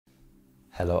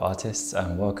Hello artists,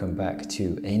 and welcome back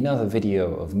to another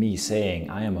video of me saying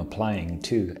I am applying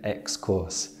to X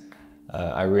course.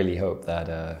 I really hope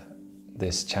that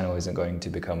this channel isn't going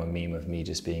to become a meme of me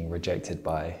just being rejected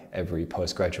by every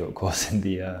postgraduate course in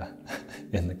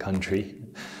the country.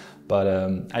 But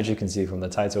as you can see from the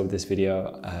title of this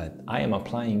video, I am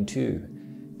applying to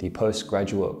the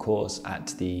postgraduate course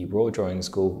at the Royal Drawing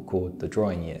School called the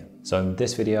Drawing Year. So in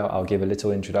this video, I'll give a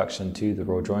little introduction to the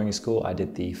Royal Drawing School. I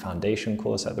did the foundation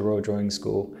course at the Royal Drawing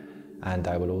School, and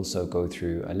I will also go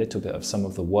through a little bit of some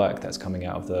of the work that's coming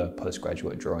out of the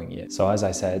postgraduate drawing year. So as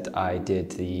I said, I did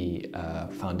the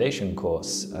foundation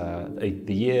course the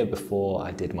year before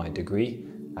I did my degree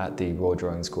at the Royal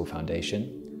Drawing School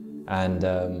Foundation. And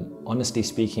honestly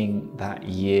speaking, that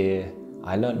year,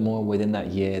 I learned more within that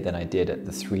year than I did at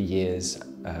the 3 years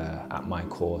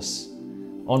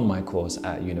on my course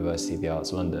at University of the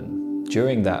Arts London.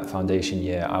 During that foundation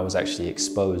year, I was actually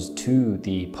exposed to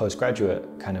the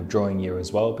postgraduate kind of drawing year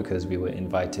as well, because we were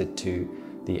invited to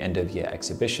the end of year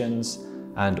exhibitions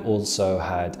and also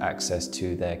had access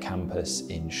to their campus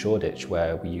in Shoreditch,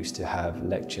 where we used to have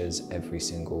lectures every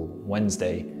single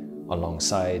Wednesday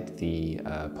alongside the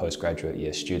postgraduate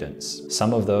year students.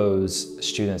 Some of those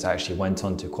students actually went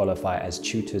on to qualify as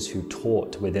tutors who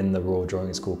taught within the Royal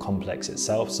Drawing School complex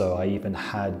itself. So I even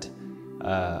had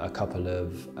a couple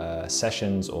of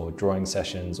sessions or drawing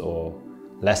sessions or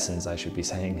lessons, I should be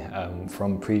saying,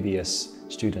 from previous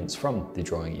students from the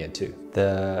drawing year too.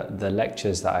 The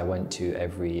lectures that I went to I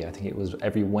think it was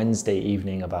every Wednesday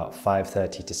evening about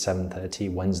 5:30 to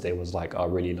 7:30. Wednesday was like our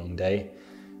really long day.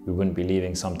 We wouldn't be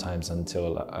leaving sometimes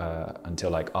until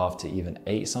like after even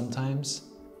 8 sometimes.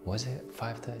 Was it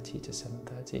 5:30 to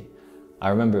 7:30? I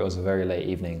remember it was a very late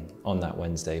evening on that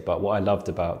Wednesday, but what I loved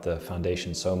about the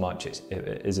foundation so much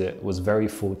is it was very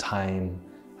full time,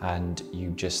 and you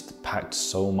just packed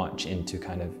so much into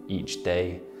kind of each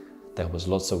day. There was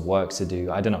lots of work to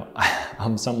do. I don't know,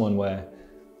 I'm someone where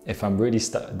if I'm really,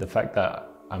 the fact that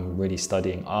I'm really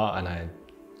studying art, and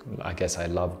I guess I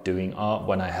love doing art,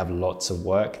 when I have lots of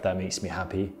work, that makes me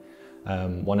happy.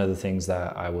 One of the things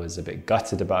that I was a bit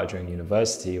gutted about during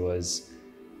university was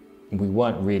we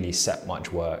weren't really set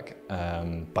much work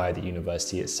by the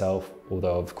university itself,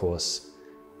 although of course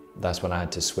that's when I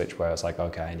had to switch, where I was like,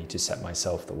 okay, I need to set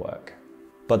myself the work.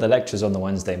 But the lectures on the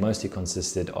Wednesday mostly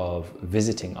consisted of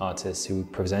visiting artists who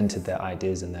presented their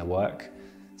ideas and their work.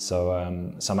 So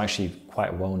some actually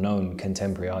quite well-known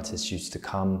contemporary artists used to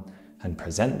come and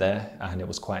present there, and it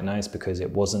was quite nice because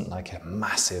it wasn't like a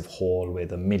massive hall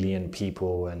with 1 million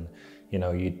people, and you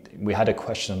know, we had a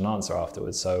question and answer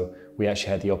afterwards, so we actually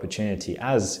had the opportunity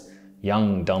as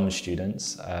young dumb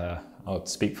students, I'll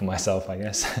speak for myself I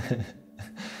guess,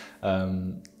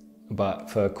 but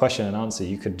for question and answer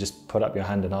you could just put up your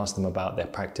hand and ask them about their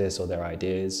practice or their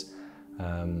ideas,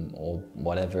 or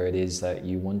whatever it is that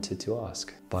you wanted to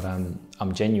ask. But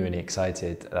I'm genuinely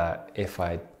excited that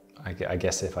I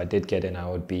guess if I did get in, I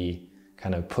would be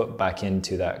kind of put back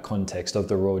into that context of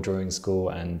the Royal Drawing School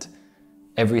and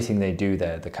everything they do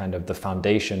there. The kind of the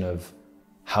foundation of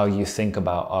how you think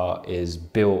about art is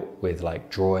built with like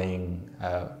drawing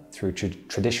through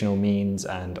traditional means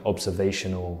and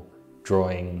observational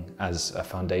drawing as a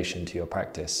foundation to your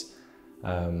practice,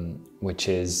 which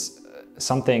is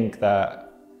something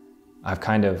that I've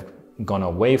kind of gone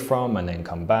away from and then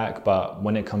come back. But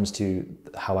when it comes to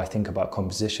how I think about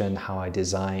composition, how I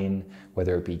design,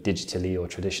 whether it be digitally or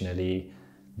traditionally,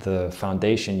 the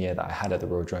foundation year that I had at the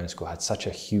Royal Drawing School had such a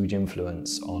huge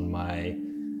influence on my,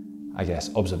 I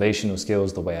guess, observational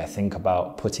skills, the way I think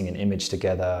about putting an image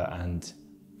together, and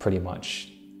pretty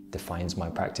much defines my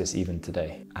practice even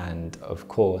today. And of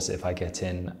course, if I get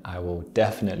in, I will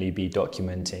definitely be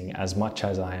documenting as much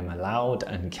as I am allowed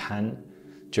and can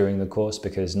during the course,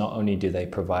 because not only do they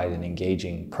provide an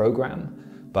engaging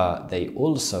program, but they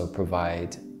also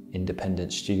provide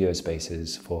independent studio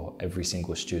spaces for every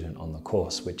single student on the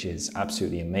course, which is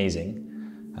absolutely amazing.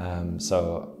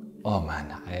 So, oh man,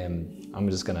 I'm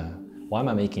just gonna, why am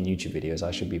I making YouTube videos?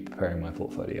 I should be preparing my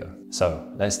portfolio.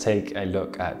 So let's take a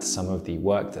look at some of the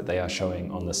work that they are showing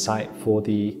on the site for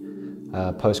the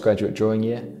postgraduate drawing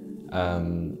year.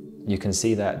 You can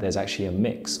see that there's actually a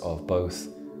mix of both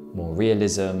more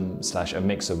realism / a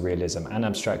mix of realism and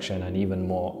abstraction, and even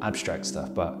more abstract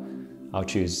stuff, but I'll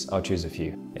choose a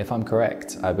few. If I'm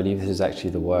correct, I believe this is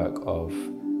actually the work of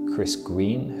Chris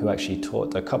Green, who actually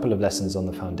taught a couple of lessons on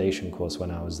the foundation course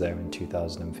when I was there in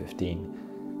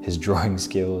 2015. His drawing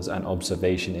skills and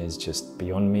observation is just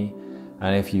beyond me.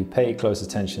 And if you pay close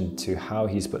attention to how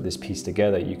he's put this piece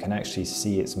together, you can actually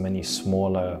see its many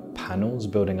smaller panels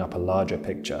building up a larger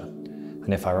picture.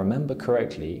 And if I remember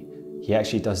correctly, he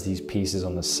actually does these pieces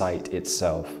on the site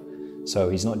itself. So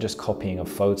he's not just copying a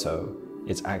photo,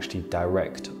 it's actually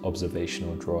direct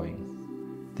observational drawing.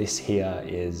 This here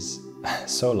is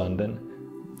so London,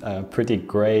 pretty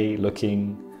grey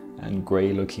looking and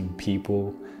grey looking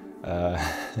people.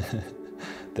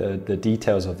 The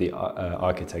details of the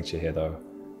architecture here though,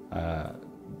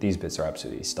 these bits are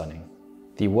absolutely stunning.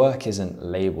 The work isn't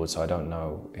labeled, so I don't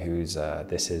know whose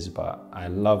this is, but I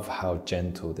love how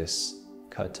gentle this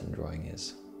curtain drawing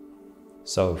is.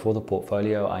 So for the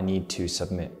portfolio, I need to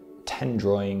submit 10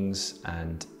 drawings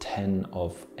and 10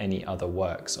 of any other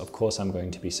works. Of course, I'm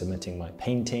going to be submitting my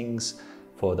paintings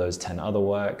for those 10 other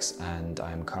works, and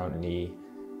I'm currently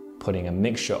putting a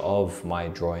mixture of my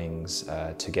drawings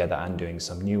together and doing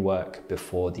some new work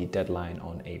before the deadline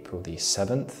on April the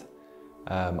 7th.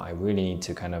 I really need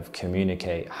to kind of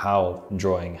communicate how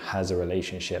drawing has a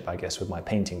relationship, I guess, with my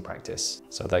painting practice.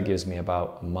 So that gives me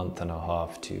about a month and a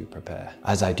half to prepare.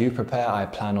 As I do prepare, I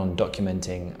plan on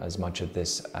documenting as much of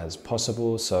this as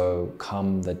possible. So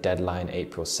come the deadline,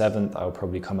 April 7th, I'll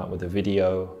probably come out with a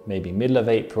video, maybe middle of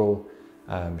April,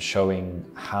 showing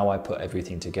how I put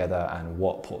everything together and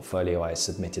what portfolio I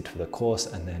submitted for the course,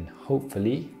 and then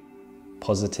hopefully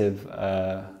positive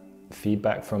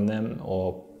feedback from them,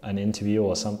 or an interview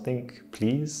or something,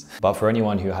 please. But for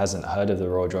anyone who hasn't heard of the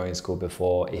Royal Drawing School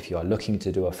before, if you are looking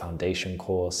to do a foundation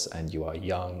course and you are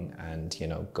young and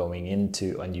going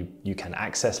into, and you can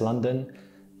access London,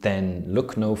 then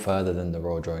look no further than the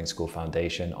Royal Drawing School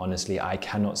Foundation. Honestly, I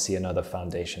cannot see another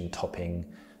foundation topping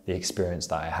the experience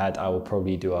that I had. I will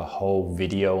probably do a whole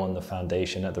video on the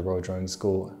foundation at the Royal Drawing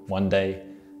School one day,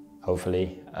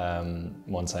 hopefully,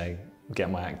 once I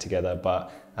get my act together.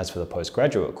 But as for the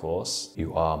postgraduate course,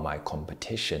 you are my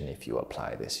competition if you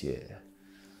apply this year.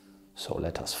 So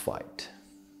let us fight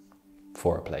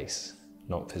for a place,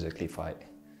 not physically fight.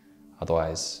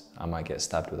 Otherwise, I might get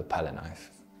stabbed with a palette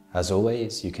knife. As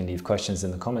always, you can leave questions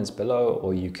in the comments below,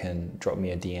 or you can drop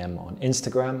me a DM on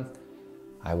Instagram.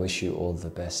 I wish you all the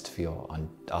best for your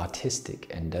artistic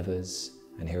endeavors.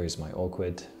 And here is my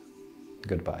awkward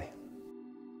goodbye.